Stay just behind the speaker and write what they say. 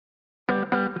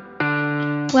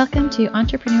Welcome to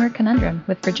Entrepreneur Conundrum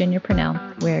with Virginia Purnell,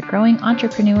 where growing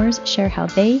entrepreneurs share how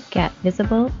they get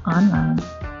visible online.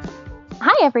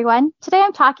 Hi, everyone. Today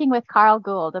I'm talking with Carl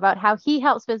Gould about how he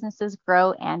helps businesses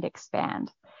grow and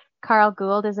expand. Carl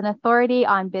Gould is an authority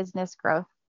on business growth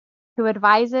who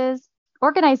advises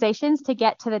organizations to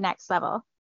get to the next level.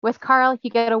 With Carl, you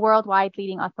get a worldwide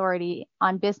leading authority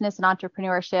on business and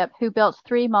entrepreneurship who built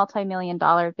 3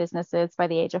 multi-million-dollar businesses by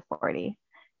the age of 40.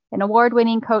 An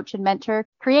award-winning coach and mentor,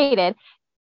 created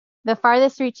the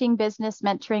farthest-reaching business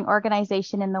mentoring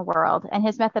organization in the world, and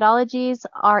his methodologies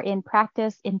are in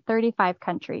practice in 35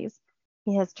 countries.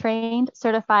 He has trained,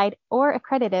 certified, or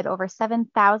accredited over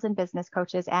 7,000 business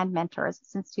coaches and mentors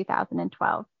since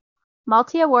 2012.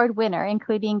 Multi-award winner,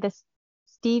 including the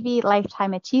Stevie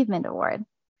Lifetime Achievement Award.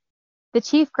 The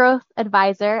Chief Growth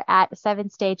Advisor at 7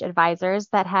 Stage Advisors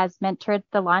that has mentored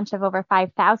the launch of over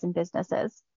 5,000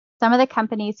 businesses. Some of the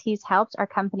companies he's helped are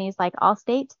companies like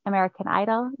Allstate, American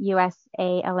Idol,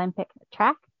 USA Olympic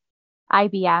Track,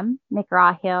 IBM,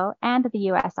 McGraw-Hill, and the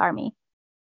U.S. Army.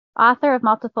 Author of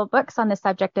multiple books on the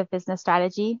subject of business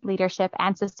strategy, leadership,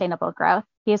 and sustainable growth,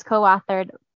 he has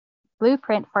co-authored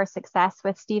Blueprint for Success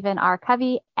with Stephen R.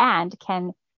 Covey and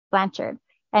Ken Blanchard.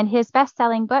 And his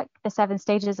best-selling book, The 7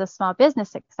 Stages of Small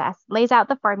Business Success, lays out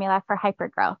the formula for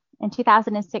hypergrowth. In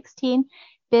 2016,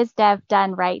 BizDev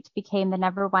Done Right became the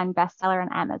 #1 bestseller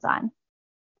on Amazon.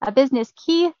 A business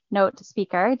keynote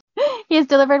speaker, he has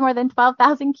delivered more than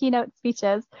 12,000 keynote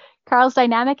speeches. Carl's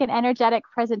dynamic and energetic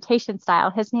presentation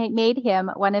style has made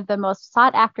him one of the most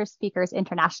sought-after speakers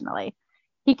internationally.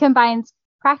 He combines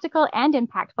practical and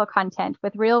impactful content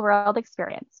with real-world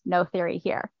experience. No theory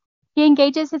here. He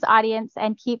engages his audience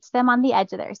and keeps them on the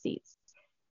edge of their seats.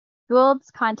 Gould's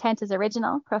content is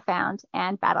original, profound,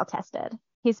 and battle-tested.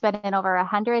 He's been in over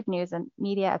 100 news and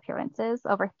media appearances,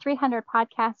 over 300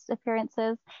 podcast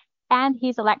appearances, and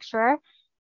he's a lecturer.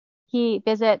 He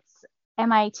visits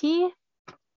MIT,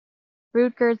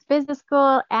 Rutgers Business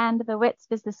School, and the Wits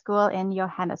Business School in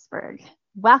Johannesburg.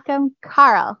 Welcome,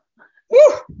 Carl.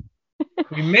 Woo!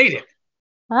 We made it.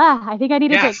 I think I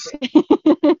need a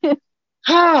drink.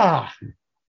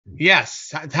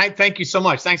 Yes. Thank you so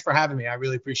much. Thanks for having me. I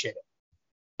really appreciate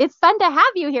it. It's fun to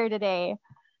have you here today.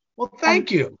 Well,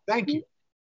 thank you. Thank you.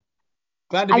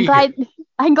 Glad to be here.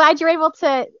 I'm glad you're able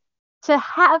to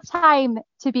have time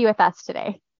to be with us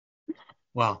today.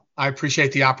 Well, I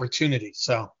appreciate the opportunity.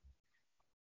 So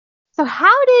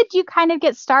how did you kind of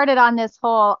get started on this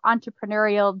whole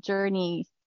entrepreneurial journey?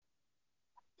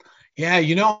 Yeah,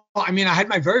 I had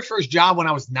my very first job when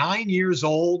I was 9 years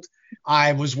old.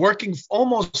 I was working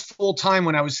almost full time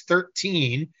when I was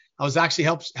 13. I was actually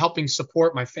helping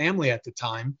support my family at the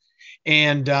time,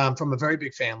 and from a very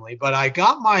big family. But I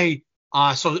got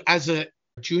so as a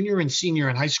junior and senior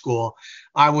in high school,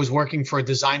 I was working for a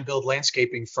design build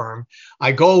landscaping firm.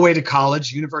 I go away to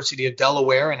college, University of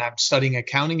Delaware, and I'm studying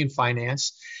accounting and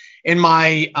finance. In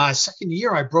my second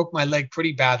year, I broke my leg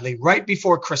pretty badly right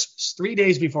before Christmas, 3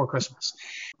 days before Christmas.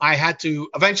 I had to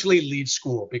eventually leave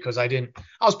school because I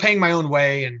was paying my own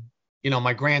way, and,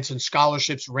 my grants and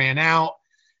scholarships ran out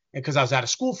because I was out of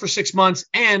school for 6 months.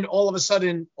 And all of a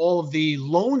sudden, all of the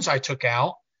loans I took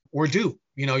out were due.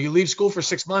 You leave school for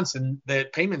 6 months and the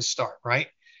payments start, right?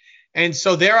 And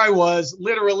so there I was,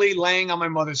 literally laying on my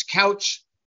mother's couch,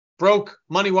 broke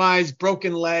money-wise,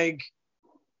 broken leg.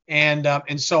 And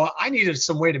so I needed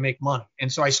some way to make money. And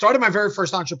so I started my very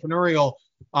first entrepreneurial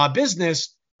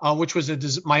business, which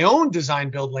was my own design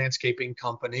build landscaping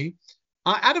company,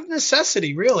 out of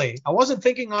necessity, really. I wasn't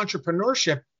thinking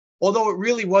entrepreneurship, although it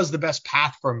really was the best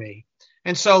path for me.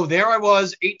 And so there I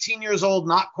was, 18 years old,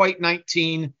 not quite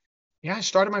 19. Yeah, I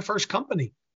started my first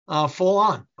company full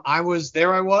on. I was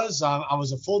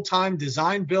a full-time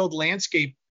design build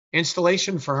landscape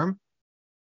installation firm.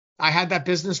 I had that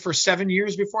business for 7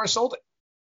 years before I sold it.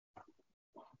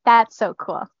 That's so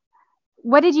cool.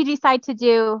 What did you decide to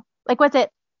do? Was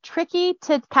it tricky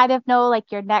to kind of know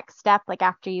your next step,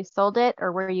 after you sold it,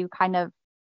 or were you kind of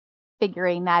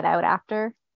figuring that out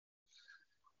after?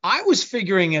 I was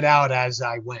figuring it out as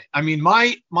I went.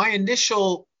 My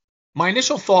initial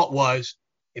thought was,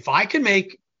 if I can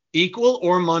make equal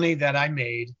or money that I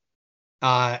made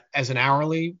as an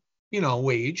hourly,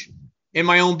 wage in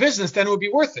my own business, then it would be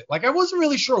worth it. I wasn't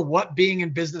really sure what being in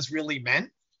business really meant,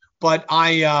 but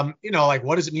I,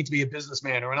 what does it mean to be a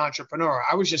businessman or an entrepreneur?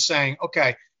 I was just saying,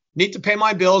 okay, need to pay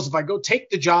my bills. If I go take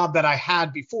the job that I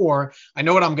had before, I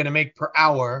know what I'm going to make per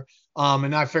hour.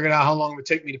 And I figured out how long it would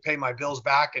take me to pay my bills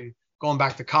back, and going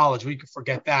back to college, we could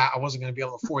forget that. I wasn't going to be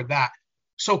able to afford that.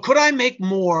 So could I make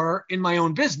more in my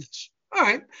own business? All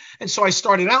right. And so I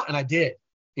started out, and I did.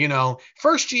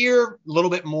 First year, a little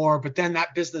bit more, but then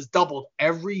that business doubled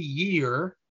every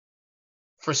year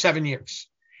for 7 years.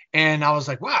 And I was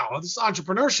like, wow, this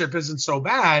entrepreneurship isn't so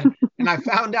bad. And I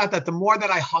found out that the more that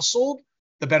I hustled,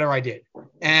 the better I did.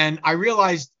 And I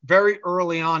realized very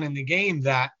early on in the game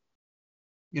that,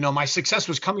 my success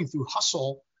was coming through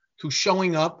hustle, through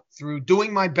showing up, through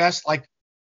doing my best, like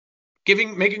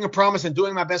making a promise and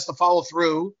doing my best to follow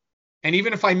through. And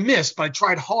even if I missed, but I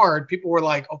tried hard, people were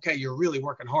like, okay, you're really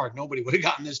working hard. Nobody would have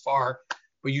gotten this far,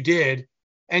 but you did.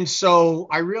 And so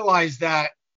I realized that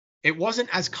it wasn't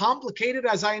as complicated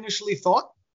as I initially thought.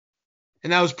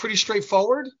 And that was pretty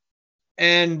straightforward.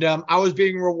 And I was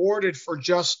being rewarded for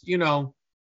just, being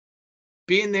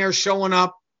there, showing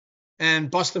up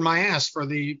and busting my ass for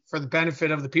the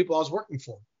benefit of the people I was working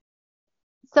for.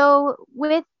 So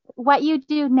with what you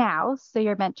do now, so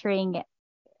your mentoring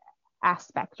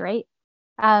aspect, right?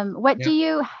 How do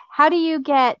you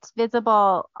get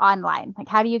visible online? Like,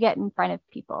 how do you get in front of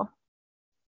people?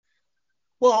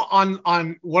 Well,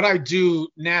 on what I do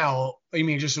now, you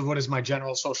mean just what is my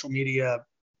general social media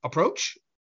approach?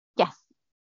 Yes.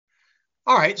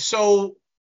 All right. So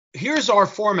here's our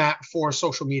format for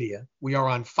social media. We are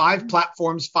on 5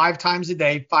 platforms, 5 times a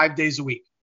day, 5 days a week,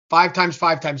 5 times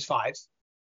 5 times 5.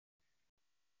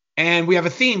 And we have a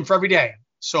theme for every day.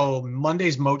 So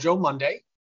Monday's Mojo Monday,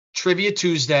 Trivia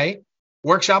Tuesday,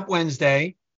 Workshop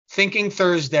Wednesday, Thinking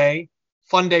Thursday,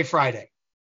 Fun Day Friday.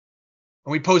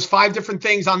 And we post 5 different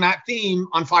things on that theme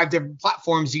on 5 different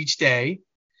platforms each day.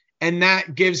 And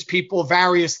that gives people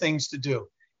various things to do.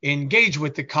 Engage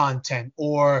with the content,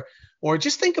 or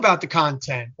just think about the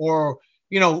content, or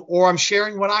I'm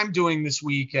sharing what I'm doing this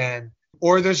weekend,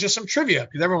 or there's just some trivia,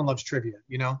 because everyone loves trivia,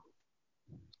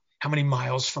 How many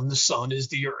miles from the sun is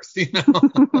the earth?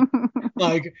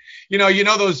 Like,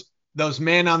 those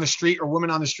men on the street or women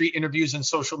on the street interviews in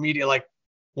social media, like,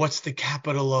 what's the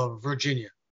capital of Virginia?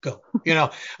 Go,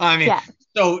 yeah.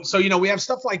 So, we have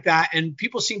stuff like that, and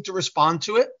people seem to respond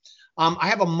to it. I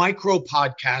have a micro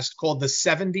podcast called the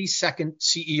 70-Second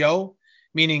CEO,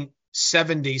 meaning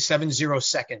 70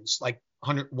 seconds, like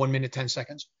 1 minute, 10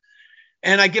 seconds.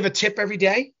 And I give a tip every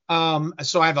day.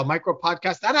 So I have a micro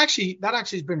podcast that actually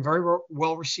has been very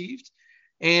well received.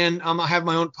 And I have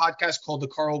my own podcast called the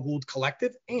Carl Gould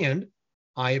Collective, and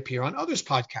I appear on others'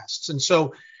 podcasts. And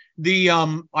so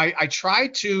I try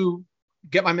to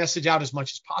get my message out as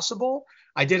much as possible.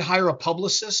 I did hire a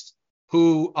publicist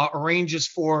who arranges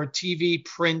for TV,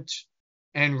 print,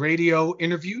 and radio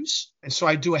interviews. And so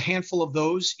I do a handful of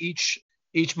those each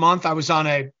month. I was on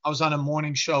a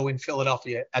morning show in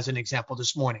Philadelphia, as an example,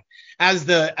 this morning, as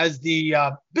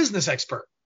the business expert.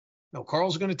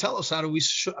 Carl's going to tell us how do we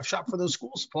shop for those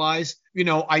school supplies.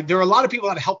 There are a lot of people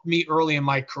that helped me early in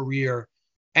my career,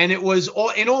 and it was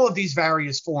in all of these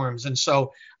various forms. And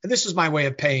so this is my way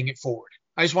of paying it forward.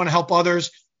 I just want to help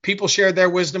others. People share their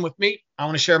wisdom with me. I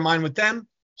want to share mine with them.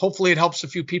 Hopefully it helps a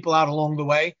few people out along the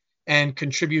way and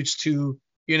contributes to,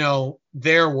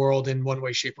 their world in one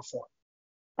way, shape, or form.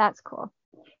 That's cool.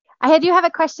 I do have a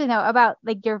question though about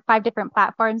like your 5 different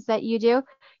platforms that you do.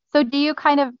 So do you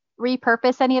kind of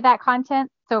repurpose any of that content?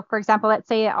 So for example, let's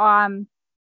say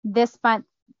this month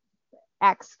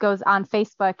X goes on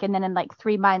Facebook, and then in like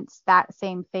 3 months that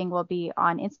same thing will be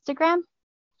on Instagram.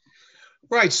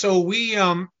 Right. So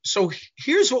so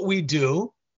here's what we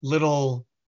do. Little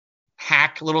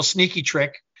hack, little sneaky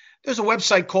trick. There's a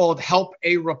website called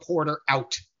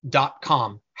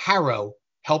helpareporterout.com. Harrow,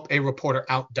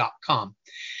 helpareporterout.com.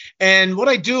 And what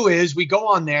I do is we go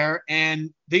on there, and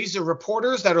these are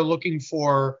reporters that are looking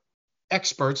for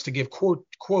experts to give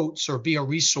quotes or be a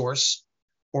resource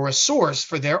or a source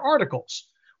for their articles.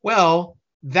 Well,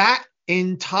 that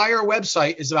entire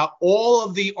website is about all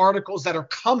of the articles that are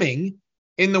coming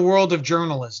in the world of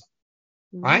journalism,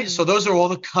 right? So those are all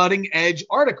the cutting edge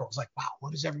articles. Like, wow,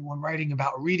 what is everyone writing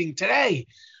about reading today,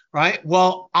 right?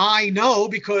 Well, I know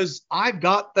because I've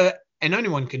got and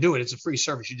anyone can do it. It's a free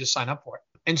service. You just sign up for it.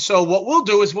 And so what we'll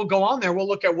do is we'll go on there, we'll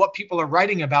look at what people are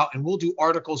writing about, and we'll do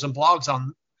articles and blogs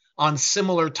on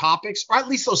similar topics, or at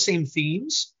least those same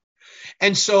themes.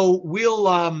 And so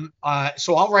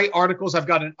I'll write articles. I've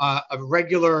got I'm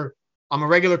a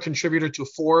regular contributor to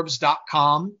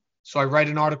Forbes.com. So I write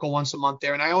an article once a month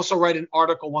there. And I also write an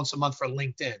article once a month for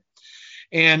LinkedIn.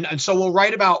 And so we'll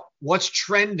write about what's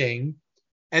trending.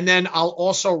 And then I'll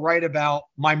also write about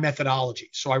my methodology.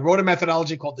 So I wrote a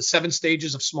methodology called the 7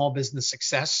 Stages of Small Business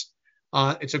Success.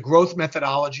 It's a growth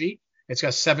methodology. It's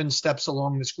got 7 steps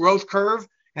along this growth curve.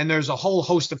 And there's a whole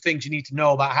host of things you need to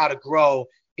know about how to grow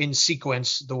in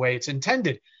sequence the way it's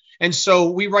intended. And so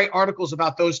we write articles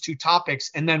about those 2 topics.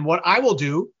 And then what I will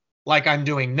do, like I'm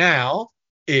doing now,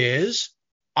 is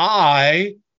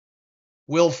I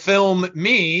will film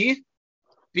me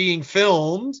being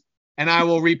filmed, and I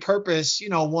will repurpose,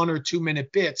 1 or 2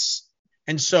 minute bits.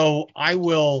 And so I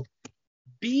will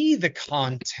be the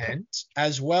content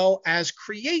as well as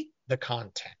create the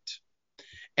content.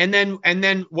 And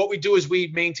then what we do is we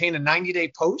maintain a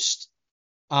 90-day post,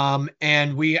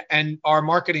 and our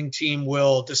marketing team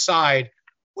will decide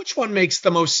which one makes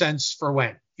the most sense for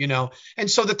when,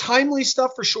 And so the timely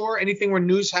stuff, for sure, anything we're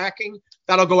news hacking,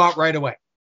 that'll go out right away,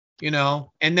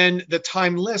 And then the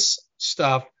timeless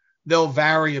stuff, they'll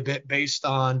vary a bit based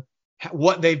on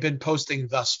what they've been posting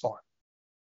thus far.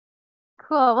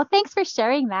 Cool. Well, thanks for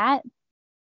sharing that.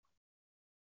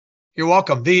 You're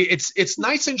welcome. It's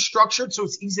nice and structured, so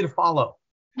it's easy to follow.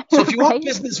 So if you want Right?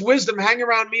 business wisdom, hang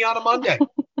around me on a Monday.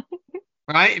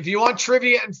 Right? If you want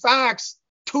trivia and facts,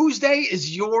 Tuesday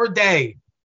is your day,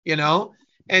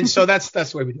 And so that's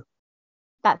the way we do it.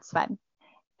 That's fun.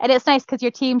 And it's nice because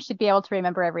your team should be able to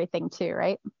remember everything too,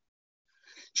 right?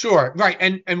 Sure. Right.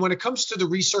 And when it comes to the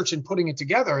research and putting it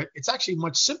together, it's actually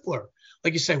much simpler.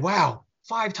 Like you say, wow,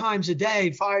 5 times a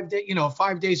day, 5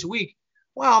 days a week.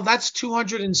 Wow, that's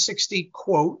 260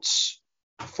 quotes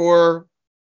for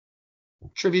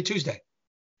Trivia Tuesday.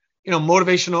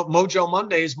 Motivational Mojo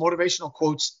Monday is motivational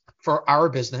quotes for our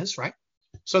business, right?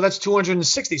 So that's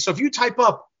 260. So if you type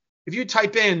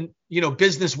in,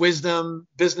 business wisdom,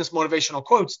 business motivational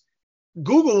quotes,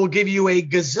 Google will give you a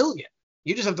gazillion.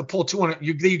 You just have to pull 200.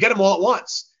 You get them all at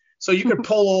once. So you could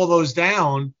pull all those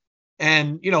down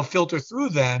and, filter through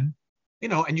them,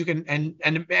 and you can, and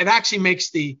it actually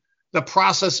makes the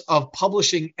process of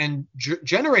publishing and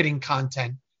generating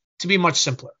content to be much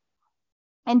simpler.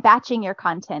 And batching your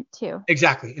content too.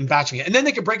 Exactly. And batching it. And then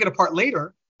they can break it apart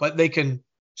later, but they can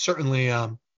certainly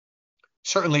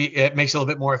it makes it a little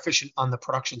bit more efficient on the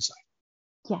production side.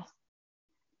 Yes.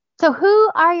 So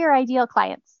who are your ideal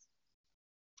clients?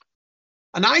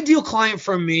 An ideal client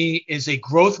for me is a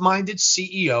growth-minded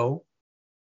CEO,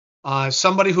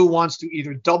 somebody who wants to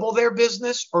either double their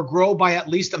business or grow by at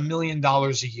least $1 million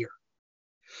a year.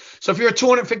 So if you're a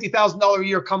 $250,000 a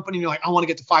year company and you're like, I want to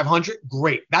get to 500,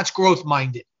 great. That's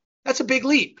growth-minded. That's a big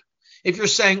leap. If you're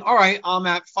saying, all right, I'm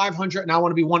at 500 and I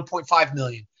want to be 1.5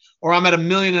 million, or I'm at 1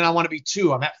 million and I want to be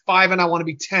 2, I'm at 5 and I want to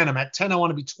be 10, I'm at 10, I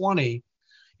want to be 20,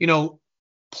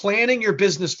 planning your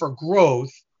business for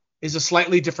growth is a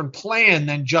slightly different plan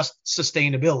than just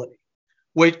sustainability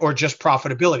or just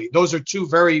profitability. Those are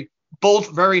both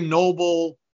very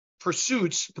noble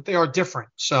pursuits, but they are different.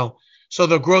 So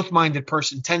the growth-minded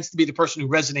person tends to be the person who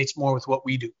resonates more with what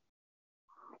we do.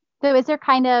 So is there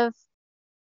kind of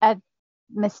a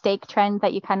mistake trend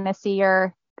that you kind of see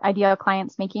your ideal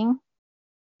clients making?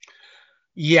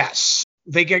 Yes.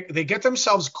 They get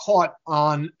themselves caught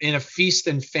in a feast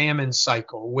and famine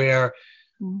cycle where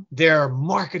they're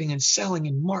marketing and selling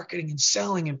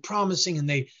and promising, and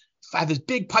they have this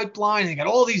big pipeline and they got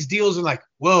all these deals and like,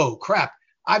 whoa, crap,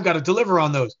 I've got to deliver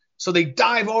on those. So they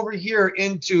dive over here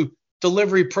into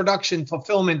delivery, production,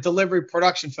 fulfillment.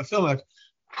 Like,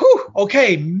 whew,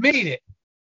 okay, made it.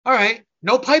 All right,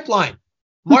 no pipeline.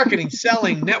 Marketing,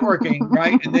 selling, networking,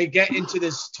 right? And they get into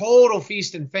this total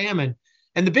feast and famine.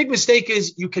 And the big mistake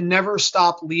is you can never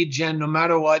stop lead gen no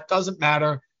matter what. Doesn't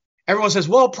matter. Everyone says,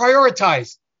 well,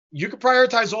 prioritize. You can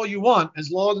prioritize all you want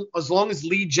as long as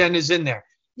lead gen is in there.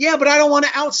 Yeah, but I don't want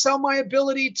to outsell my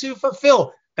ability to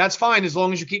fulfill. That's fine as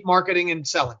long as you keep marketing and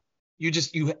selling.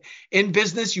 You in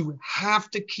business, you have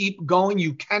to keep going.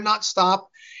 You cannot stop.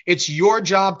 It's your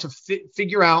job to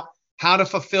figure out how to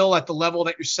fulfill at the level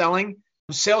that you're selling.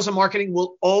 Sales and marketing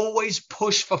will always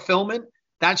push fulfillment.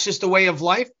 That's just a way of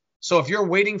life. So if you're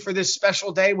waiting for this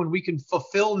special day when we can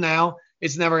fulfill now,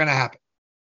 it's never going to happen.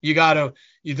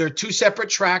 They're 2 separate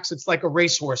tracks. It's like a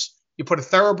racehorse. You put a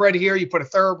thoroughbred here, you put a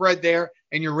thoroughbred there,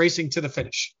 and you're racing to the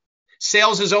finish.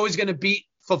 Sales is always going to beat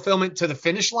fulfillment to the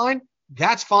finish line.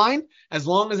 That's fine. As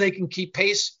long as they can keep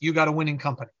pace, you got a winning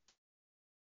company.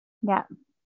 Yeah.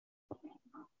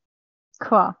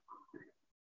 Cool.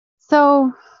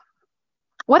 So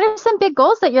what are some big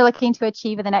goals that you're looking to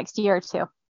achieve in the next year or two?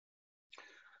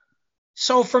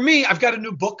 So for me, I've got a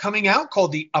new book coming out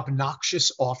called The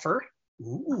Obnoxious Offer.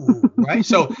 Ooh, right?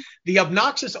 So The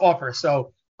Obnoxious Offer.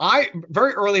 So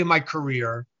very early in my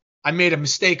career, I made a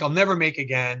mistake I'll never make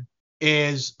again,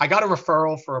 is I got a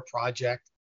referral for a project.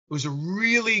 It was a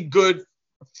really good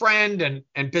friend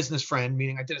and business friend,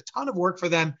 meaning I did a ton of work for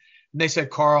them. And they said,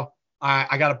 Carl,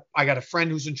 I got a friend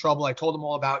who's in trouble. I told him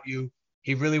all about you.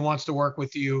 He really wants to work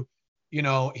with you.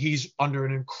 He's under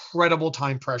an incredible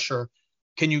time pressure.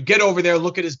 Can you get over there,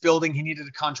 look at his building? He needed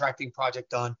a contracting project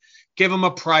done. Give him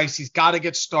a price. He's got to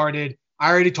get started. I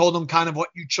already told him kind of what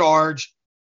you charge.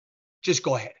 Just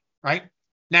go ahead, right?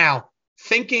 Now,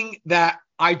 thinking that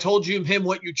I told him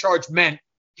what you charged meant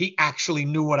he actually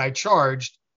knew what I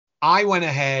charged, I went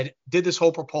ahead, did this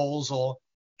whole proposal,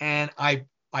 and I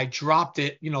dropped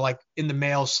it, like in the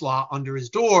mail slot under his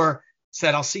door,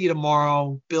 said, I'll see you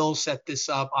tomorrow. Bill set this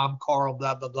up. I'm Carl,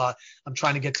 blah, blah, blah. I'm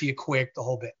trying to get to you quick, the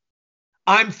whole bit.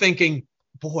 I'm thinking,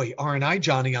 boy, aren't I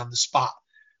Johnny on the spot?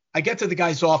 I get to the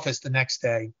guy's office the next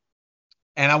day,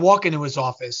 and I walk into his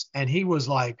office, and he was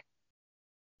like,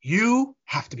 you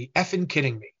have to be effing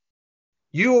kidding me.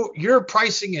 Your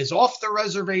pricing is off the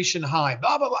reservation high,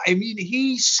 blah, blah, blah. I mean,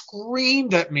 he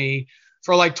screamed at me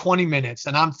for like 20 minutes,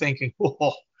 and I'm thinking,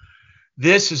 oh,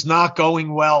 this is not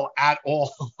going well at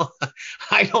all.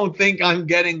 I don't think I'm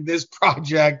getting this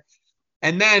project.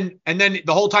 And then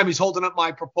the whole time he's holding up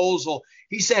my proposal,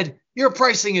 he said, your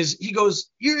pricing is, he goes,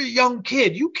 you're a young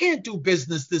kid. You can't do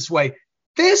business this way.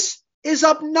 This is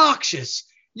obnoxious.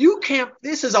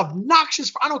 This is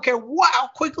obnoxious. I don't care how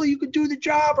quickly you could do the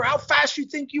job or how fast you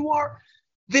think you are.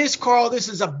 Carl, this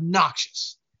is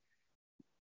obnoxious.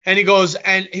 And he goes,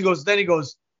 then he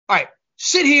goes, all right,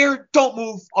 sit here, don't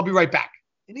move. I'll be right back.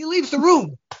 And he leaves the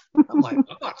room. I'm like, I'm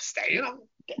not staying. I'm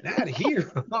getting out of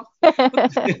here.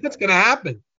 What's going to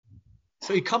happen?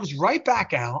 So he comes right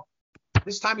back out.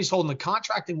 This time he's holding the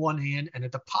contract in one hand and a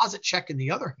deposit check in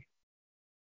the other hand.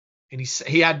 And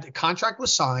he had the contract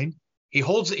was signed. He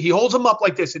holds them up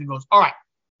like this and he goes, all right,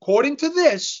 according to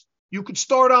this, you could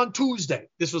start on Tuesday.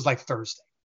 This was like Thursday.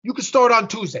 You could start on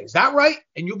Tuesday. Is that right?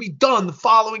 And you'll be done the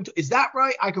following. Is that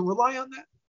right? I can rely on that.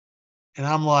 And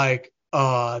I'm like,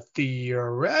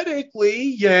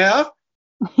 theoretically, yeah.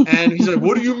 And he's like,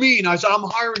 what do you mean? I said, I'm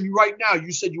hiring you right now.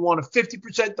 You said you want a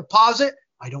 50% deposit.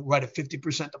 I don't write a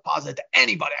 50% deposit to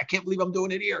anybody. I can't believe I'm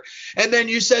doing it here. And then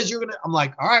you says you're going to, I'm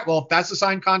like, all right, well, if that's a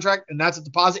signed contract and that's a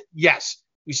deposit, yes.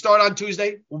 We start on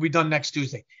Tuesday. We'll be done next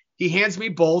Tuesday. He hands me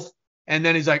both. And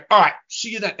then he's like, all right, see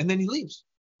you then. And then he leaves.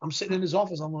 I'm sitting in his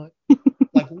office. I'm like,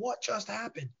 what just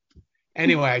happened?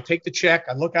 Anyway, I take the check.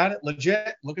 I look at it,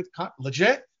 legit.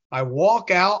 Legit. I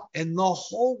walk out, and the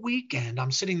whole weekend,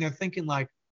 I'm sitting there thinking like,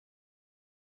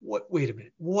 wait a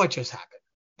minute. What just happened?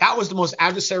 That was the most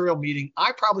adversarial meeting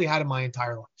I probably had in my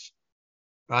entire life,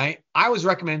 right? I was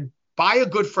recommended by a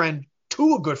good friend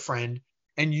to a good friend,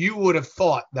 and you would have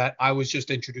thought that I was just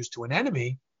introduced to an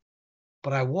enemy,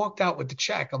 but I walked out with the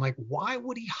check. I'm like, why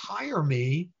would he hire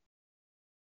me,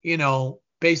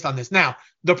 based on this? Now,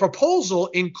 the proposal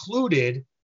included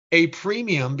a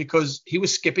premium because he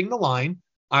was skipping the line.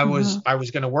 I was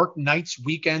going to work nights,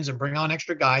 weekends, and bring on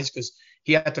extra guys because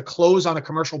he had to close on a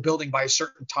commercial building by a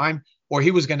certain time, or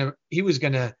he was going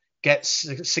to get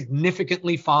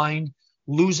significantly fined,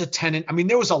 lose a tenant. I mean,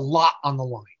 there was a lot on the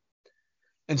line.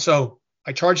 And so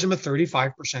I charged him a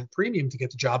 35% premium to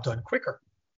get the job done quicker.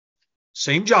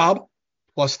 Same job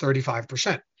plus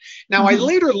 35%. Now, I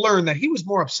later learned that he was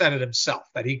more upset at himself,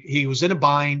 that he was in a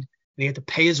bind and he had to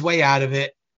pay his way out of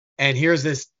it. And here's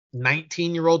this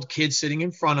 19-year-old kid sitting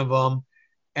in front of him.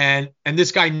 And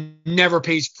this guy never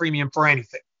pays premium for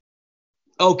anything.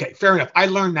 Okay, fair enough. I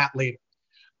learned that later.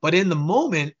 But in the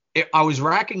moment, I was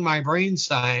racking my brain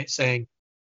saying,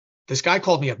 this guy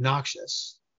called me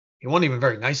obnoxious. He wasn't even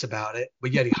very nice about it,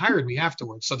 but yet he hired me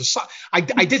afterwards. So I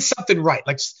did something right.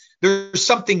 Like there's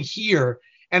something here.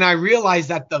 And I realized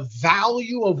that the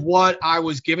value of what I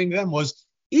was giving them was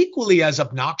equally as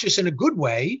obnoxious in a good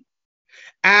way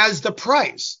as the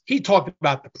price. He talked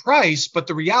about the price, but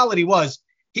the reality was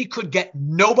he could get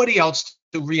nobody else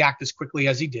to react as quickly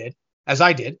as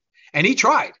I did. And he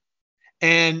tried.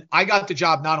 And I got the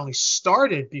job not only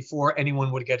started before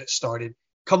anyone would get it started,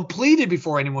 completed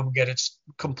before anyone would get it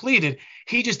completed.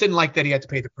 He just didn't like that he had to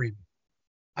pay the premium.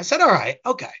 I said, all right,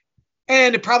 okay.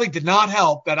 And it probably did not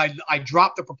help that I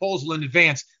dropped the proposal in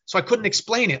advance, so I couldn't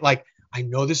explain it. Like, I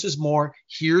know this is more.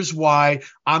 Here's why.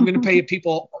 I'm going to pay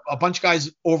a bunch of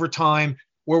guys overtime.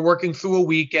 We're working through a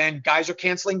weekend. Guys are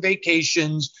canceling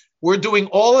vacations. We're doing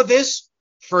all of this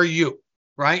for you,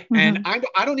 right? And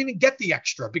I don't even get the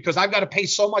extra because I've got to pay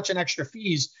so much in extra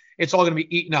fees. It's all going to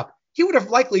be eaten up. He would have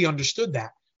likely understood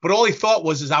that, but all he thought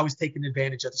was I was taking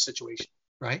advantage of the situation,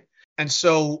 right? And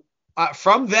so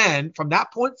from that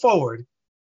point forward,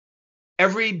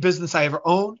 every business I ever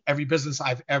owned, every business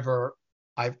I've ever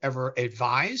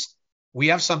advised, we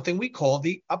have something we call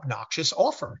the obnoxious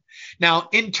offer. Now,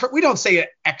 we don't say it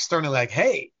externally like,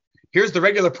 hey, here's the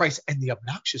regular price and the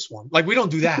obnoxious one. Like, we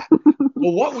don't do that.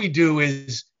 Well, what we do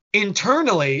is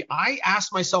internally, I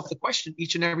ask myself the question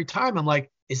each and every time. I'm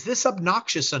like, is this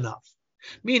obnoxious enough?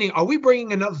 Meaning, are we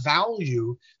bringing enough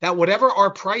value that whatever our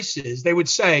price is, they would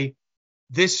say,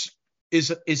 this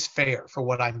is fair for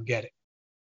what I'm getting,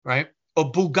 right? A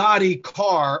Bugatti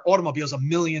car automobile is $1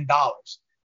 million.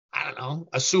 I don't know.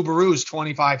 A Subaru is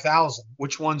 25,000.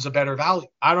 Which one's a better value?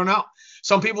 I don't know.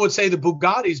 Some people would say the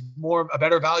Bugatti is more a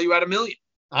better value at $1 million.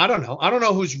 I don't know. I don't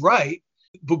know who's right.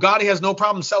 Bugatti has no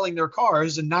problem selling their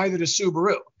cars, and neither does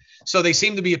Subaru. So they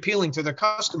seem to be appealing to their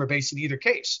customer base in either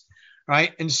case,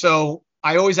 right? And so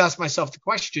I always ask myself the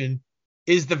question,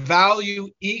 is the value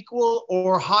equal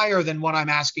or higher than what I'm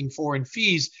asking for in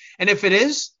fees? And if it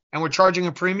is, and we're charging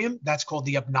a premium, that's called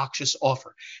the obnoxious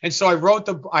offer. And so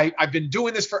I've been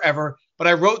doing this forever, but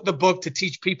I wrote the book to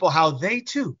teach people how they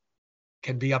too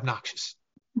can be obnoxious.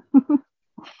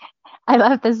 I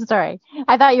love this story.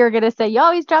 I thought you were going to say, you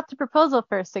always drop the proposal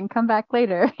first and come back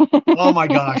later. Oh my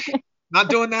gosh. Not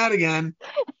doing that again.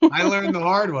 I learned the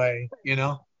hard way,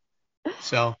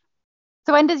 So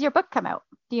when does your book come out?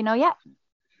 Do you know yet?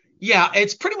 Yeah,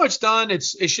 it's pretty much done. It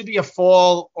should be a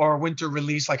fall or winter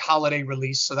release, like holiday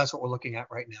release. So that's what we're looking at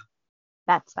right now.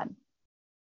 That's fun.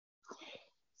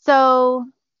 So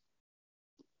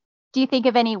do you think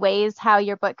of any ways how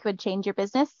your book could change your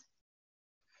business?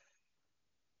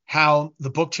 How the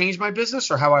book changed my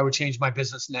business, or how I would change my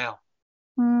business now?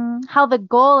 How the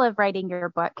goal of writing your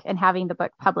book and having the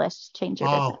book published change your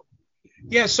business?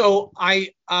 Yeah. So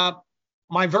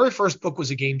my very first book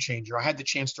was a game changer. I had the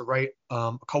chance to write,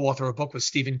 co-author a book with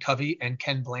Stephen Covey and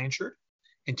Ken Blanchard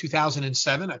in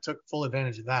 2007. I took full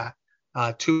advantage of that.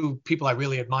 Two people I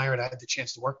really admired, I had the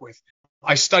chance to work with.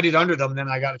 I studied under them, and then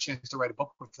I got a chance to write a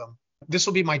book with them. This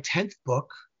will be my 10th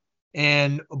book,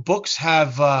 and books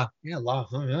have, to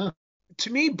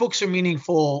me, books are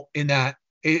meaningful in that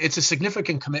it's a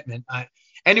significant commitment.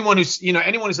 Anyone who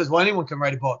says, well, anyone can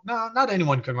write a book. No, not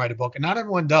anyone can write a book, and not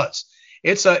everyone does.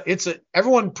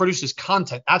 Everyone produces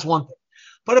content. That's one thing.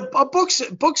 But a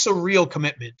book's a real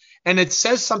commitment, and it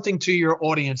says something to your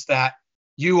audience that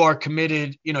you are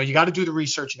committed. You got to do the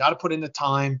research. You got to put in the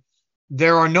time.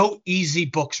 There are no easy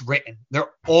books written. They're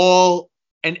all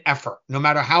an effort, no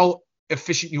matter how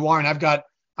efficient you are. And I've got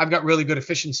really good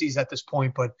efficiencies at this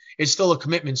point, but it's still a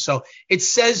commitment. So it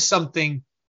says something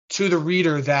to the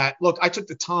reader that, look, I took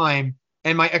the time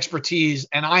and my expertise,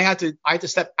 and I had to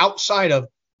step outside of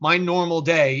my normal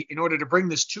day in order to bring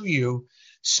this to you.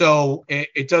 So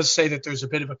it does say that there's a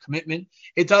bit of a commitment.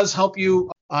 It does help you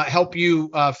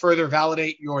further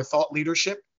validate your thought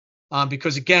leadership,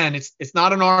 because again, it's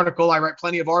not an article. I write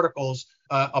plenty of articles.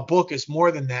 A book is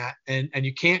more than that, and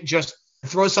you can't just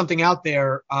throw something out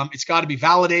there. It's got to be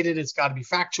validated. It's got to be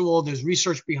factual. There's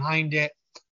research behind it.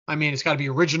 I mean, it's got to be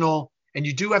original, and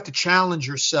you do have to challenge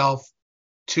yourself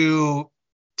to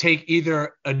take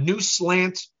either a new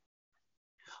slant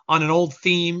on an old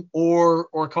theme or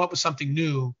come up with something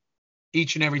new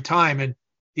each and every time. And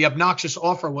the obnoxious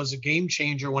offer was a game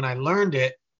changer when I learned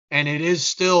it. And it is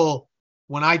still,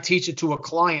 when I teach it to a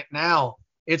client now,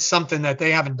 it's something that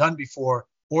they haven't done before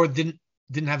or didn't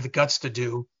have the guts to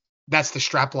do. That's the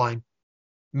strap line.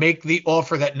 Make the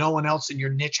offer that no one else in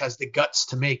your niche has the guts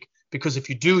to make, because if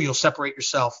you do, you'll separate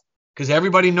yourself, because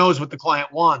everybody knows what the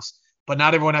client wants, but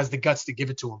not everyone has the guts to give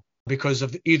it to them because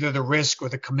of either the risk or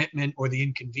the commitment or the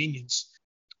inconvenience.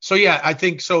 So yeah, I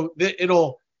think so.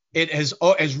 It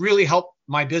has really helped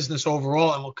my business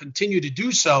overall, and will continue to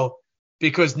do so,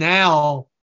 because now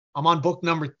I'm on book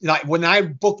number. When I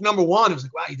booked number 1, it was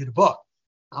like, wow, you did a book.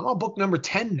 I'm on book number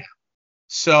 10 now.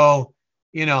 So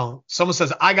someone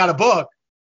says I got a book,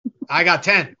 I got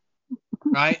 10,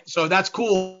 right? So that's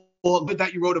cool, but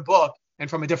that you wrote a book, and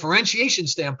from a differentiation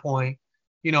standpoint,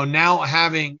 now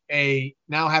having a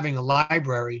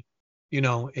library,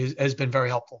 has been very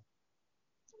helpful.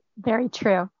 Very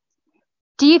true.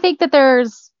 Do you think that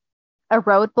there's a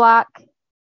roadblock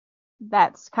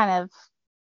that's kind of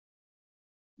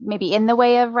maybe in the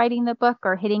way of writing the book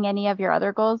or hitting any of your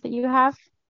other goals that you have?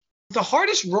 The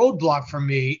hardest roadblock for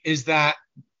me is that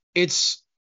it's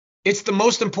the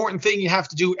most important thing you have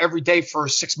to do every day for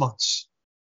 6 months.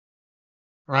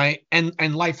 Right.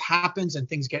 And life happens and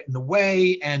things get in the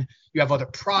way, and you have other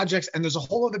projects, and there's a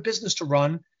whole other business to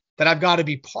run that I've got to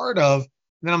be part of. And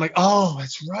then I'm like, oh,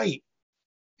 that's right.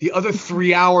 The other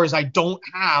 3 hours I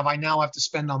now have to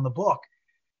spend on the book.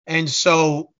 And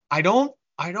so I don't,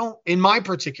 in my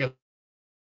particular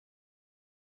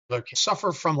case,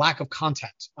 suffer from lack of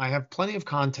content. I have plenty of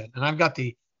content, and I've got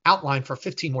the outline for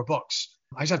 15 more books.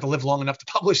 I just have to live long enough to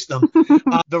publish them.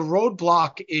 The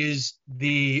roadblock is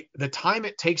the time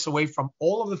it takes away from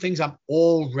all of the things I'm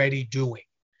already doing,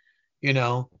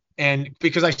 and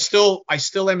because I still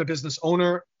am a business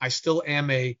owner, I still am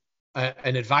an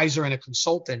advisor and a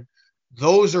consultant.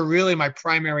 Those are really my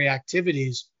primary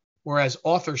activities, whereas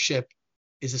authorship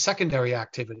is a secondary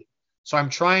activity. So I'm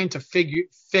trying to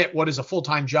fit what is a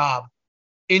full-time job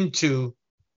into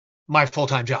my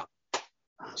full-time job.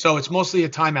 So it's mostly a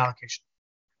time allocation.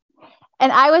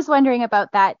 And I was wondering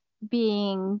about that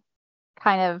being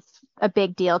kind of a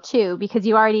big deal too, because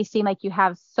you already seem like you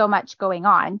have so much going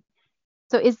on.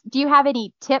 So do you have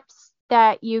any tips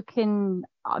that you can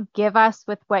give us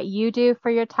with what you do for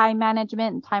your time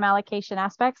management and time allocation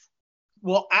aspects?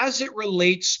 Well, as it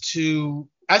relates to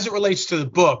the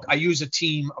book, I use a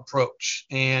team approach,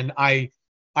 and I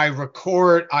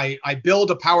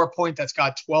build a PowerPoint that's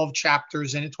got 12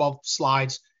 chapters in it, 12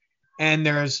 slides, and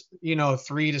there's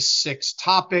 3 to 6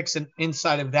 topics, and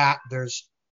inside of that there's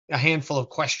a handful of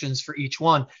questions for each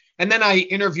one. And then I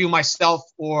interview myself,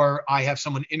 or I have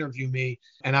someone interview me,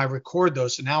 and I record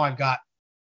those. So now I've got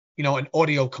an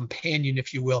audio companion,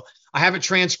 if you will. I have it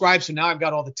transcribed, so now I've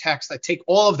got all the text. I take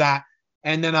all of that,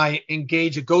 and then I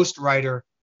engage a ghostwriter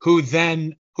who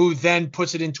then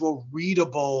puts it into a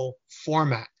readable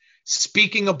format.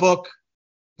 Speaking a book,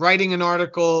 writing an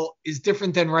article is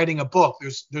different than writing a book.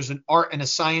 There's an art and a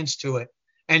science to it.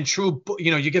 And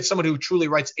you get someone who truly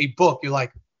writes a book, you're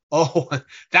like, oh,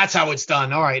 that's how it's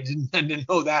done. All right, I didn't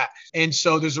know that. And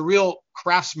so there's a real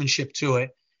craftsmanship to it.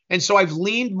 And so I've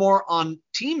leaned more on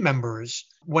team members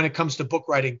when it comes to book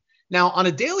writing. Now, on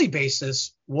a daily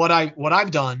basis, what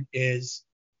I've done is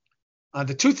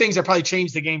the two things that probably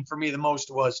changed the game for me the most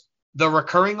was the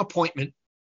recurring appointment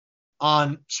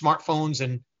on smartphones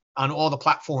and on all the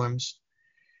platforms.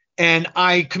 And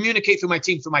I communicate through my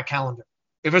team through my calendar.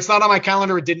 If it's not on my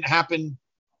calendar, it didn't happen.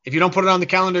 If you don't put it on the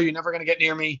calendar, you're never going to get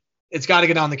near me. It's got to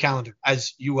get on the calendar,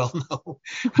 as you well know,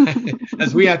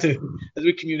 as we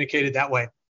communicated that way.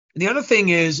 And the other thing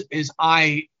is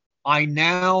I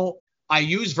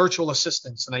use virtual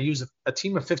assistants, and I use a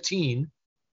team of 15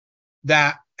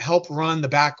 that help run the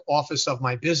back office of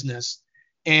my business.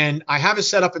 And I have it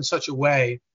set up in such a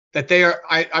way that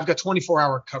I've got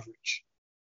 24-hour coverage.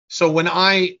 So when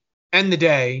I end the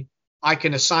day, I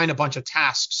can assign a bunch of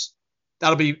tasks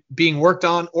that'll be being worked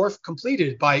on or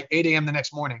completed by 8 a.m. the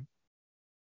next morning.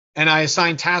 And I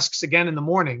assign tasks again in the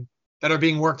morning that are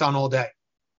being worked on all day.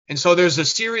 And so there's a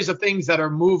series of things that are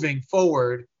moving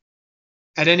forward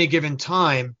at any given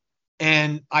time.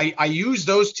 And I use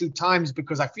those 2 times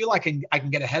because I feel I can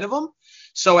get ahead of them.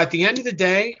 So at the end of the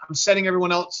day, I'm setting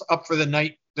everyone else up for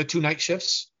the 2 night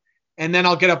shifts. And then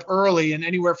I'll get up early, and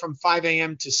anywhere from 5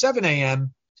 a.m. to 7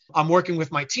 a.m., I'm working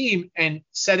with my team and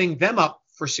setting them up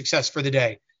for success for the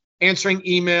day, answering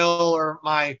email or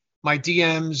my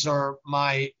DMs or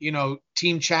my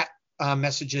team chat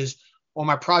messages or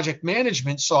my project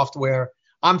management software.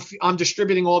 I'm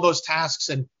distributing all those tasks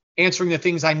and answering the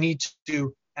things I need to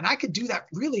do. And I could do that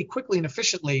really quickly and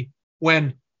efficiently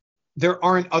when there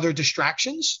aren't other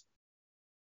distractions.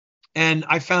 And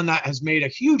I found that has made a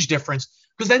huge difference,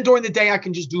 because then during the day, I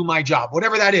can just do my job,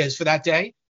 whatever that is for that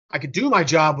day. I could do my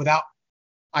job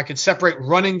I could separate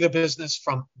running the business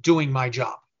from doing my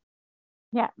job.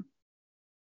 Yeah.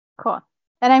 Cool.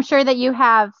 And I'm sure that you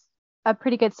have a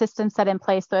pretty good system set in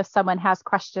place. So if someone has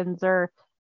questions or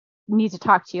needs to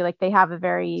talk to you, like they have a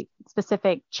very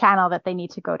specific channel that they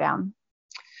need to go down.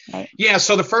 Right? Yeah.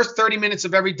 So the first 30 minutes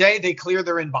of every day, they clear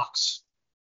their inbox,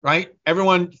 right?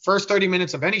 Everyone, first 30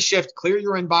 minutes of any shift, clear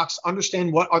your inbox,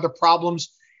 understand what are the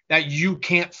problems that you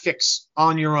can't fix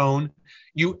on your own.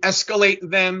 You escalate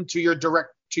them to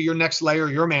your next layer,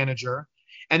 your manager,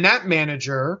 and that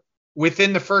manager,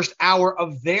 within the first hour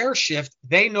of their shift,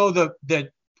 they know the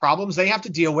problems they have to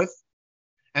deal with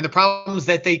and the problems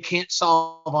that they can't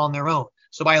solve on their own.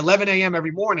 So by 11 a.m.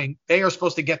 every morning, they are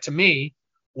supposed to get to me.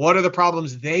 What are the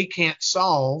problems they can't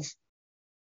solve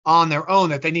on their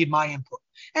own that they need my input?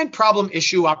 And problem,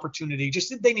 issue, opportunity,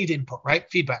 just they need input, right?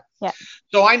 Feedback. Yeah.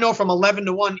 So I know from 11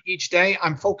 to 1 each day,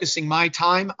 I'm focusing my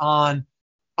time on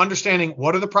understanding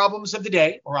what are the problems of the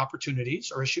day or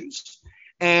opportunities or issues,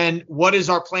 and what is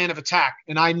our plan of attack.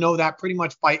 And I know that pretty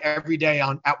much by every day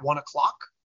at 1 o'clock.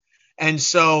 And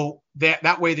so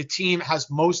that way the team has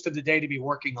most of the day to be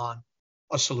working on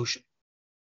a solution.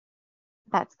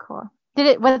 That's cool.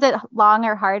 Was it long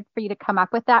or hard for you to come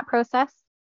up with that process?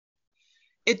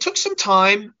 It took some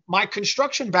time. My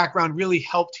construction background really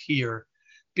helped here,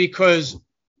 because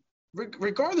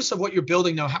regardless of what you're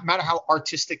building, no matter how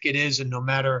artistic it is, and no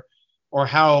matter or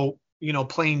how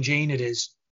plain Jane it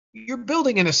is, you're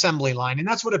building an assembly line, and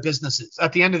that's what a business is.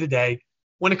 At the end of the day,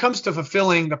 when it comes to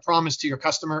fulfilling the promise to your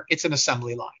customer, it's an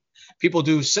assembly line. People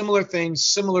do similar things,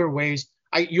 similar ways.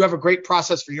 You have a great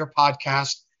process for your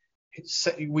podcast.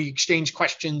 We exchange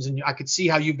questions, and I could see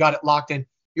how you've got it locked in.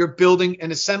 You're building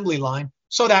an assembly line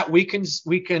so that we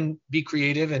can be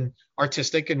creative and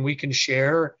artistic, and we can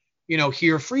share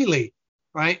here freely,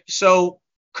 right? So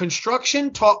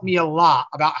construction taught me a lot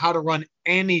about how to run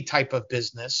any type of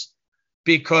business,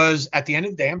 because at the end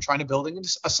of the day, I'm trying to build an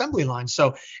assembly line.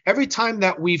 So every time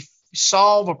that we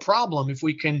solve a problem, if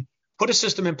we can put a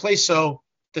system in place so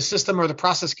the system or the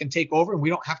process can take over and we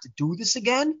don't have to do this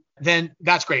again, then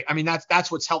that's great. I mean,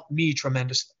 that's what's helped me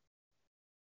tremendously.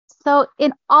 So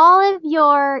in all of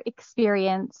your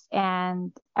experience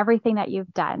and everything that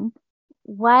you've done,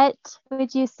 what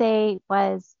would you say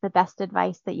was the best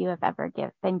advice that you have ever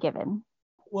been given?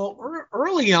 Well,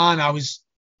 early on, I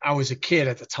was a kid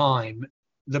at the time.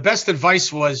 The best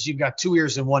advice was, you've got two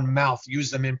ears and one mouth,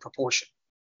 use them in proportion.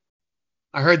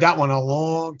 I heard that one a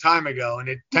long time ago, and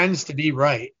it tends to be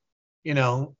right,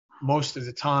 most of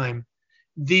the time.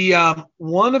 The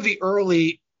one of the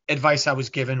early advice I was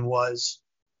given was,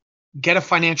 get a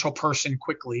financial person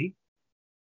quickly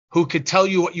who could tell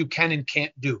you what you can and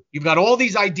can't do. You've got all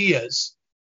these ideas,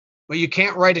 but you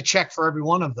can't write a check for every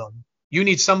one of them. You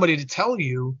need somebody to tell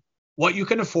you what you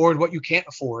can afford, what you can't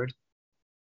afford,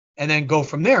 and then go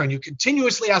from there. And you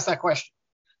continuously ask that question.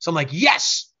 So I'm like,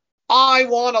 yes, I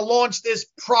want to launch this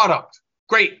product.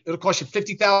 Great. It'll cost you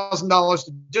 $50,000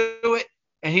 to do it.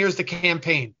 And here's the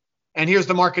campaign. And here's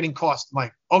the marketing cost. I'm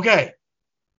like, okay,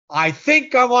 I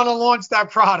think I want to launch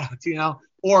that product,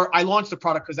 or I launched the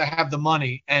product because I have the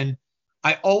money. And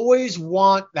I always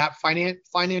want that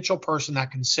financial person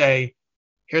that can say,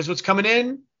 here's what's coming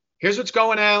in, here's what's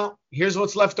going out, here's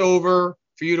what's left over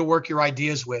for you to work your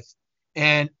ideas with.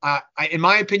 And in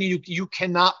my opinion, you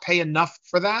cannot pay enough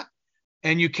for that,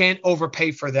 and you can't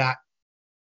overpay for that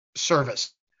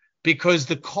service, because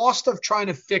the cost of trying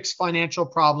to fix financial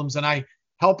problems, and I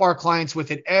help our clients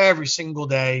with it every single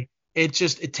day, it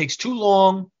takes too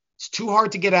long. It's too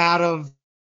hard to get out of.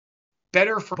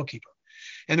 Better for a bookkeeper.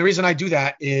 And the reason I do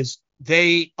that is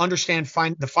they understand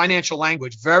the financial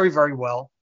language very, very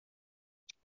well.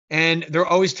 And they're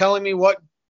always telling me what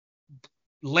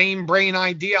lame brain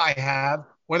idea I have,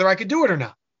 whether I could do it or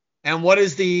not. And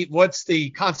what's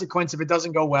the consequence if it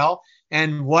doesn't go well,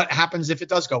 and what happens if it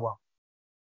does go well.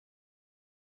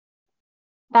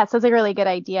 That sounds like a really good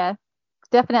idea.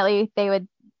 Definitely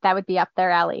that would be up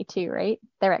their alley too, right?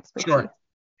 Their expertise. Sure.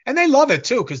 And they love it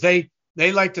too, because they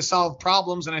like to solve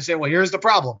problems. And I say, well, here's the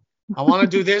problem. I want to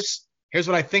do this. Here's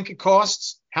what I think it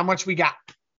costs, how much we got,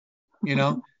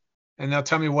 and they'll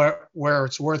tell me where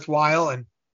it's worthwhile, and,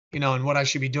 and what I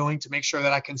should be doing to make sure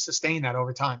that I can sustain that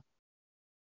over time.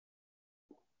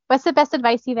 What's the best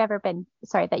advice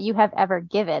that you have ever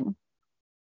given?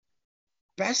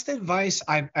 Best advice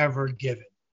I've ever given.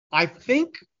 I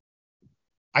think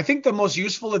the most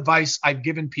useful advice I've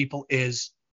given people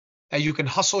is that you can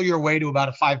hustle your way to about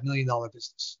a $5 million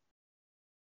business,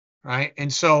 right?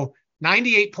 And so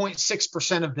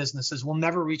 98.6% of businesses will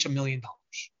never reach $1 million.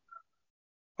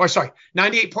 Or sorry,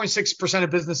 98.6% of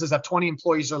businesses have 20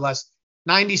 employees or less.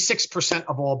 96%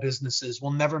 of all businesses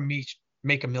will never make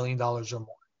 $1 million or more,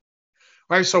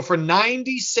 right? So for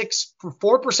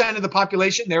 4% of the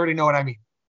population, they already know what I mean.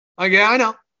 Like, yeah, I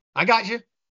know. I got you.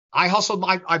 I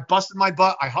busted my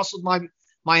butt. I hustled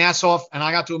my ass off, and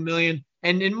I got to $1 million.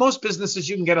 And in most businesses,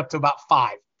 you can get up to about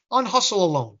 5 on hustle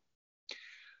alone.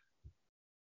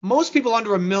 Most people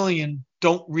under $1 million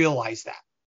don't realize that,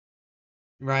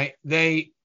 right? The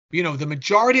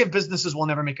majority of businesses will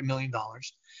never make $1 million,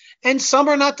 and some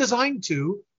are not designed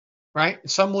to, right?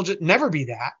 Some will just never be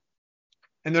that,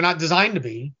 and they're not designed to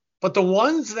be. But the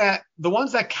ones that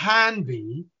can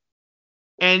be,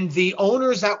 and the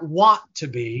owners that want to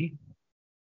be,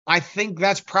 I think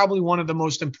that's probably one of the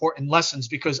most important lessons,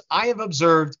 because I have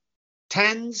observed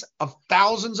tens of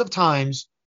thousands of times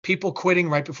people quitting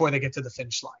right before they get to the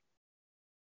finish line.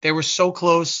 They were so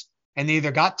close, and they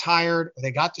either got tired, or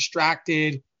they got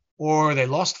distracted, or they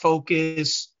lost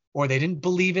focus, or they didn't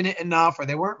believe in it enough, or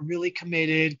they weren't really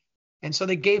committed. And so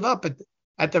they gave up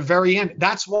at the very end.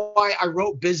 That's why I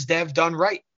wrote Biz Dev Done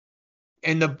Right.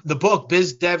 In the book,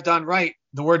 Biz Dev Done Right,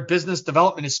 the word business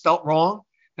development is spelt wrong,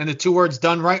 and the two words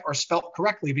done right are spelt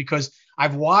correctly, because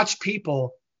I've watched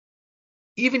people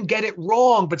even get it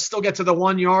wrong, but still get to the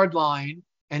 1 yard line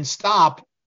and stop,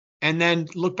 and then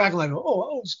look back and like, oh,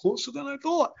 I was closer than I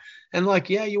thought. And like,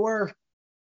 yeah, you were.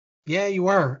 Yeah, you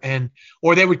were.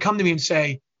 Or they would come to me and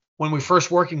say, when we're first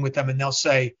working with them, and they'll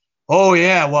say, oh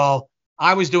yeah, well,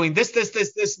 I was doing this, and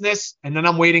this. And then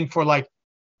I'm waiting for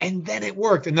and then it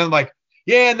worked. And then I'm like,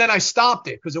 yeah, and then I stopped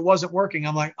it because it wasn't working.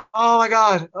 I'm like, oh my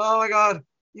God,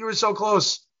 you were so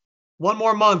close. One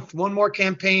more month, one more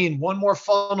campaign, one more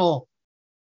funnel,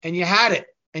 and you had it,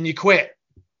 and you quit.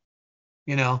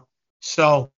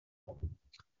 So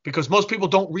because most people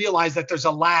don't realize that there's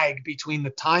a lag between the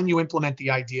time you implement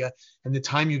the idea and the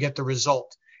time you get the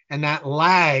result. And that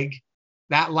lag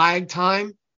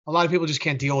time, a lot of people just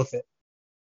can't deal with it.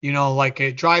 Like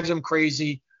it drives them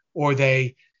crazy, or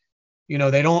they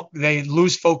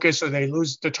lose focus, or they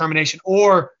lose determination,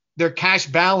 or their cash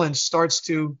balance starts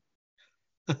to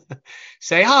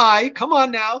say hi. Come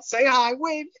on now, say hi,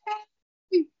 wave.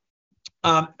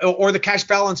 Or the cash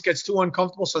balance gets too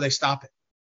uncomfortable, so they stop it.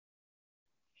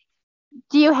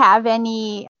 Do you have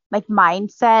any like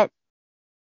mindset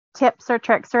tips or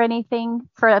tricks or anything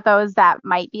for those that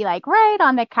might be like right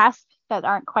on the cusp that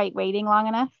aren't quite waiting long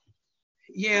enough?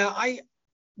 Yeah, I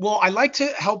like to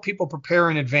help people prepare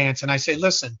in advance. And I say,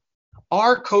 listen,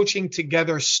 our coaching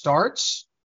together starts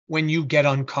when you get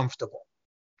uncomfortable.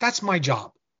 That's my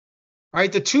job. All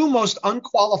right. The two most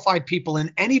unqualified people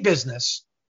in any business,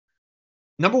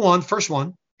 first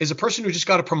one is a person who just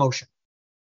got a promotion,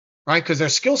 right? Because their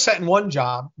skill set in one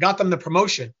job got them the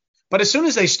promotion. But as soon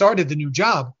as they started the new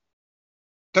job,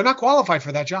 they're not qualified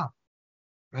for that job,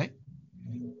 right?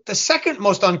 The second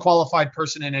most unqualified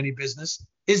person in any business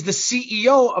is the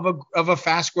CEO of a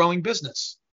fast growing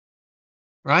business,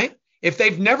 right? If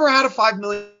they've never had a $5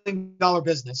 million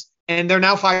business and they're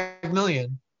now 5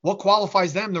 million, what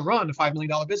qualifies them to run a $5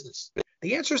 million business?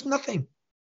 The answer is nothing.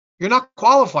 You're not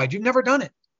qualified. You've never done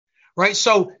it, right?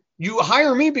 So you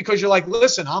hire me because you're like,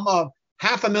 listen, I'm a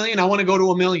 $500,000. I want to go to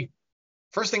 $1 million.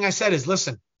 First thing I said is,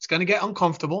 listen, it's going to get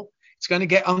uncomfortable. It's going to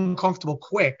get uncomfortable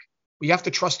quick. We have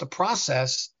to trust the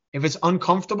process. If it's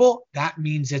uncomfortable, that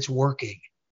means it's working,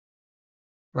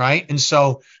 right? And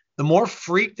so the more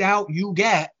freaked out you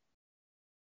get,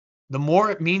 the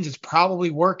more it means it's probably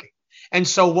working. And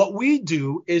so what we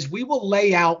do is we will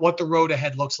lay out what the road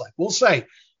ahead looks like. We'll say,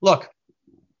 look,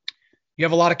 you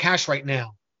have a lot of cash right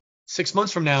now. 6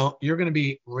 months from now, you're going to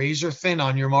be razor thin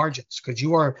on your margins because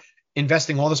you are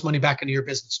investing all this money back into your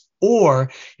business.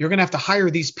 Or you're going to have to hire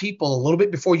these people a little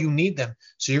bit before you need them.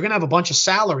 So you're going to have a bunch of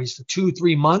salaries for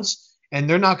 2-3 months, and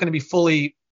they're not going to be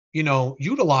fully,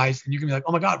 utilized. And you're going to be like,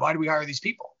 oh my God, why do we hire these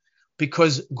people?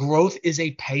 Because growth is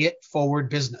a pay it forward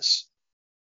business.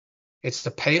 It's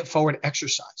the pay it forward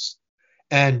exercise.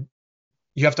 And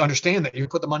you have to understand that you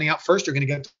put the money out first, you're going to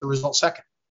get the result second.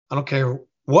 I don't care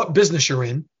what business you're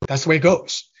in. That's the way it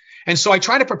goes. And so I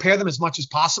try to prepare them as much as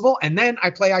possible. And then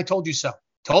I play I told you so.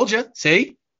 Told you.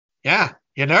 See? Yeah.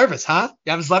 You're nervous, huh?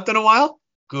 You haven't slept in a while?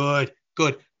 Good.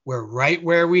 We're right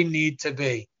where we need to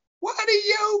be. What do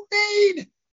you mean?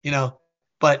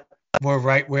 But we're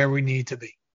right where we need to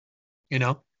be.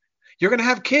 You're going to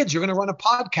have kids. You're going to run a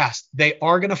podcast. They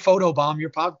are going to photobomb your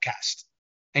podcast.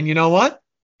 And you know what?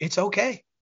 It's okay.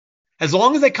 As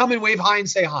long as they come and wave hi and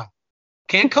say hi.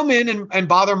 Can't come in and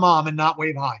bother mom and not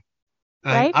wave hi.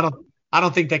 Right? I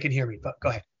don't think they can hear me, but go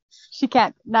ahead. She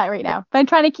can't, not right now. But I'm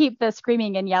trying to keep the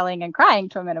screaming and yelling and crying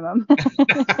to a minimum.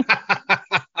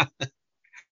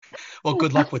 Well,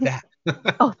 good luck with that.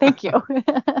 Oh, thank you.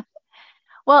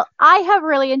 Well, I have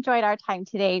really enjoyed our time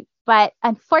today, but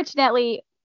unfortunately,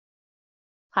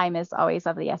 time is always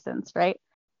of the essence, right?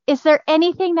 Is there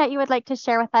anything that you would like to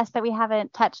share with us that we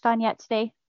haven't touched on yet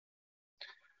today?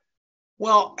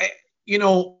 Well,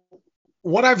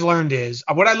 what I learned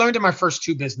in my first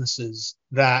 2 businesses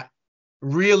that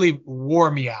really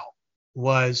wore me out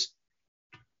was,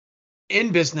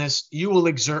 in business, you will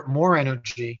exert more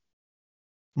energy,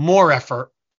 more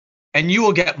effort, and you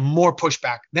will get more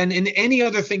pushback than in any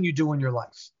other thing you do in your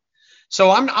life.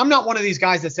 So I'm not one of these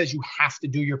guys that says you have to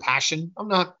do your passion. I'm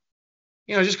not,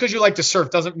 just because you like to surf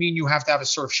doesn't mean you have to have a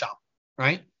surf shop,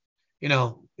 right?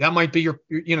 That might be your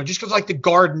just because you like the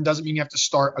garden doesn't mean you have to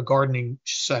start a gardening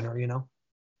center,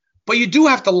 But you do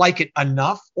have to like it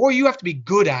enough, or you have to be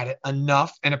good at it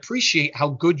enough and appreciate how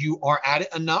good you are at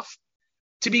it enough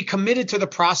to be committed to the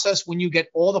process when you get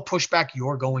all the pushback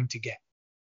you're going to get.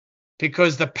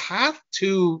 Because the path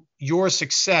to your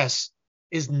success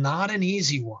is not an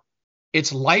easy one.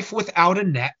 It's life without a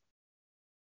net.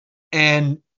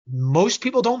 And most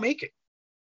people don't make it.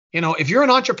 If you're an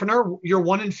entrepreneur, you're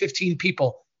 1 in 15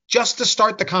 people just to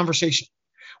start the conversation,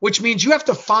 which means you have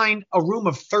to find a room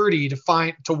of 30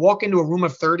 to walk into a room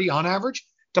of 30 on average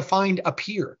to find a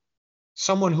peer,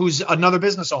 someone who's another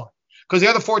business owner, because the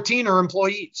other 14 are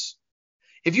employees.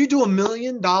 If you do $1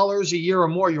 million a year or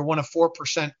more, you're 1 of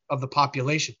 4% of the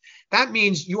population. That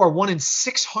means you are 1 in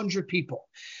 600 people.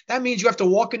 That means you have to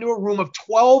walk into a room of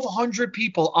 1,200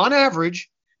 people on average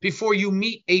before you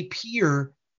meet a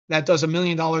peer that does $1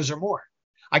 million or more.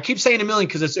 I keep saying 1 million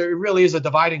because it really is a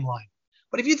dividing line.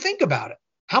 But if you think about it,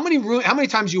 how many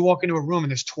times you walk into a room and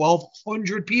there's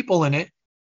 1,200 people in it?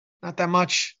 Not that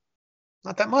much.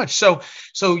 Not that much. So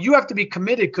you have to be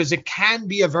committed because it can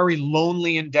be a very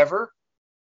lonely endeavor,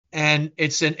 and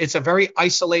it's a very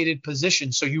isolated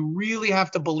position. So you really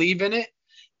have to believe in it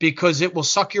because it will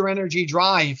suck your energy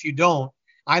dry if you don't.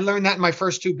 I learned that in my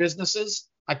first 2 businesses.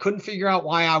 I couldn't figure out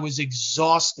why I was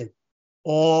exhausted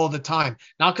all the time.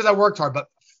 Not because I worked hard, but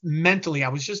mentally I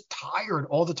was just tired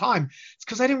all the time. It's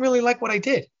because I didn't really like what I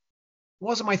did. It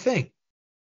wasn't my thing.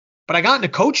 But I got into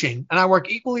coaching and I work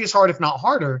equally as hard, if not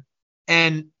harder.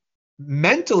 And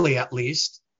mentally, at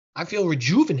least, I feel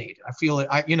rejuvenated. I feel it.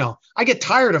 I get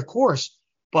tired, of course,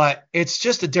 but it's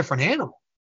just a different animal.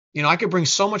 I could bring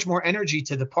so much more energy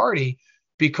to the party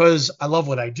because I love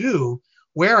what I do.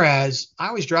 Whereas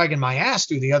I was dragging my ass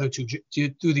through the other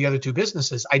two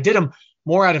businesses. I did them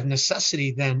more out of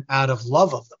necessity than out of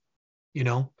love of them.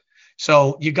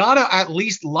 So you gotta at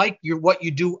least like what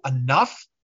you do enough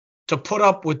to put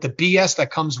up with the BS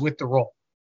that comes with the role.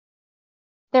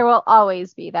 There will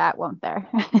always be that, won't there?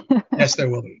 Yes, there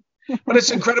will be. But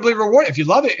it's incredibly rewarding. If you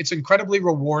love it, it's incredibly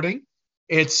rewarding.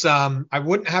 It's I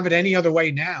wouldn't have it any other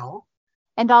way now.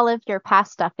 And all of your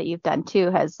past stuff that you've done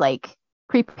too has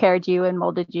prepared you and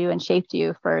molded you and shaped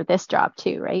you for this job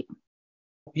too, right?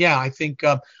 Yeah, I think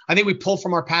we pull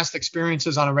from our past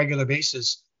experiences on a regular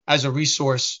basis as a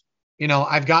resource.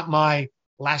 I've got my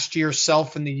last year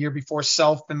self and the year before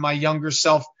self and my younger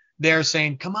self there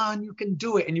saying, come on, you can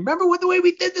do it. And you remember the way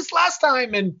we did this last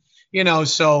time? And,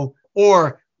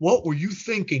 or what were you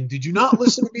thinking? Did you not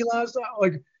listen to me last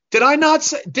time? Did I not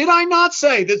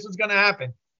say this was going to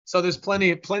happen? So there's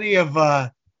plenty of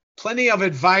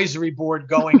advisory board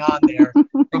going on there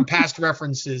from past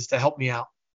references to help me out.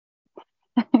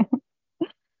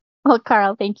 Well,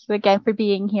 Carl, thank you again for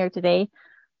being here today.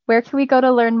 Where can we go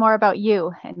to learn more about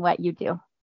you and what you do?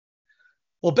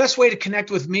 Well, best way to connect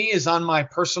with me is on my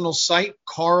personal site,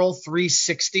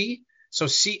 Carl360. So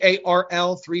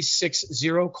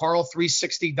CARL360,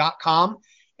 Carl360.com.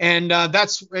 And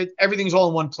everything's all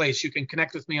in one place. You can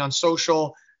connect with me on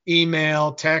social,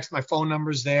 email, text, my phone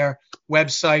number's there,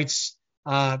 websites,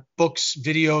 books,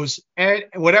 videos, and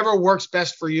whatever works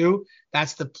best for you.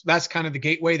 That's kind of the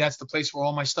gateway. That's the place where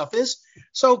all my stuff is.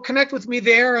 So connect with me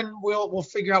there and we'll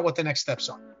figure out what the next steps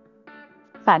are.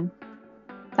 Fun.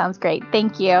 Sounds great.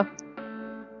 Thank you.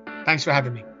 Thanks for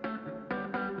having me.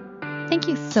 Thank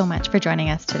you so much for joining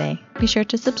us today. Be sure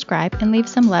to subscribe and leave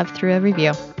some love through a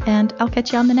review. And I'll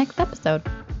catch you on the next episode.